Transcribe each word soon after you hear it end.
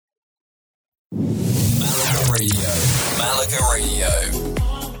Malaga Radio. Malaga Radio.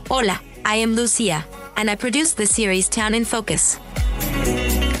 Hola, I am Lucia, and I produce the series Town in Focus.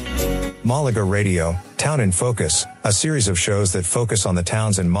 Malaga Radio, Town in Focus, a series of shows that focus on the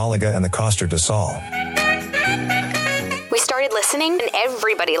towns in Malaga and the Costa do Sol. We started listening and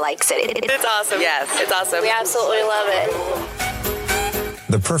everybody likes it. It's awesome. Yes, it's awesome. We absolutely love it.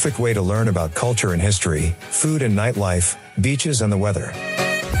 The perfect way to learn about culture and history, food and nightlife, beaches and the weather.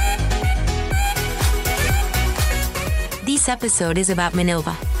 This episode is about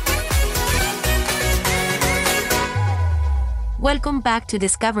Manilva. Welcome back to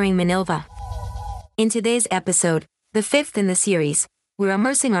Discovering Manilva. In today's episode, the fifth in the series, we're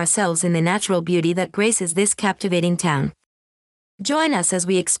immersing ourselves in the natural beauty that graces this captivating town. Join us as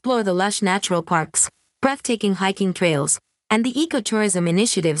we explore the lush natural parks, breathtaking hiking trails, and the ecotourism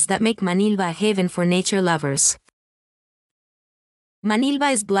initiatives that make Manilva a haven for nature lovers.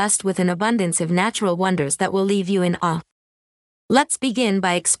 Manilva is blessed with an abundance of natural wonders that will leave you in awe. Let's begin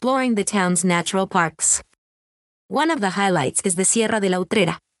by exploring the town's natural parks. One of the highlights is the Sierra de la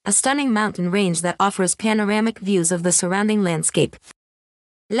Utrera, a stunning mountain range that offers panoramic views of the surrounding landscape.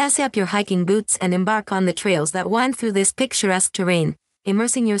 Lace up your hiking boots and embark on the trails that wind through this picturesque terrain,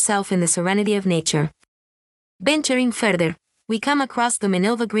 immersing yourself in the serenity of nature. Venturing further, we come across the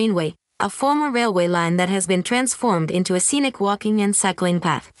Manilva Greenway, a former railway line that has been transformed into a scenic walking and cycling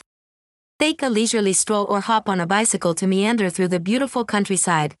path. Take a leisurely stroll or hop on a bicycle to meander through the beautiful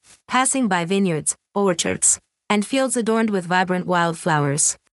countryside, passing by vineyards, orchards, and fields adorned with vibrant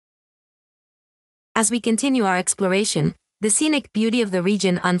wildflowers. As we continue our exploration, the scenic beauty of the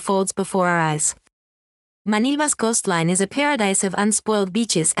region unfolds before our eyes. Manilva's coastline is a paradise of unspoiled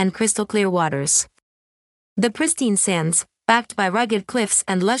beaches and crystal-clear waters. The pristine sands, backed by rugged cliffs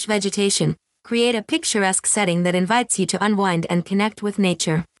and lush vegetation, create a picturesque setting that invites you to unwind and connect with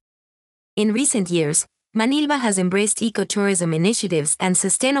nature. In recent years, Manilva has embraced ecotourism initiatives and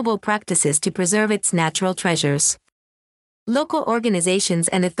sustainable practices to preserve its natural treasures. Local organizations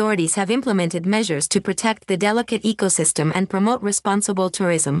and authorities have implemented measures to protect the delicate ecosystem and promote responsible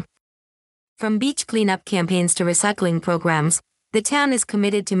tourism. From beach cleanup campaigns to recycling programs, the town is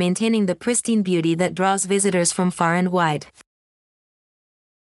committed to maintaining the pristine beauty that draws visitors from far and wide.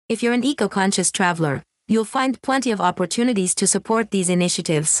 If you're an eco-conscious traveler, you'll find plenty of opportunities to support these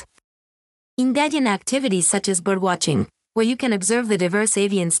initiatives. Engage in activities such as birdwatching, where you can observe the diverse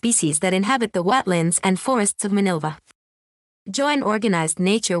avian species that inhabit the wetlands and forests of Manilva. Join organized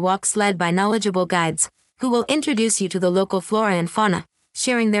nature walks led by knowledgeable guides, who will introduce you to the local flora and fauna,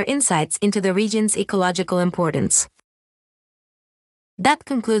 sharing their insights into the region's ecological importance. That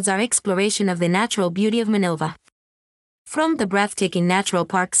concludes our exploration of the natural beauty of Manilva. From the breathtaking natural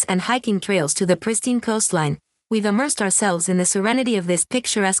parks and hiking trails to the pristine coastline, we've immersed ourselves in the serenity of this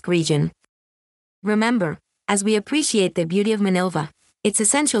picturesque region. Remember, as we appreciate the beauty of Manilva, it's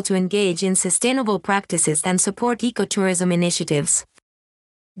essential to engage in sustainable practices and support ecotourism initiatives.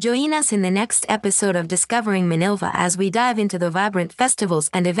 Join us in the next episode of Discovering Manilva as we dive into the vibrant festivals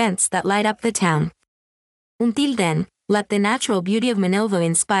and events that light up the town. Until then, let the natural beauty of Manilva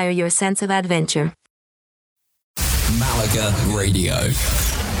inspire your sense of adventure. Malaga Radio.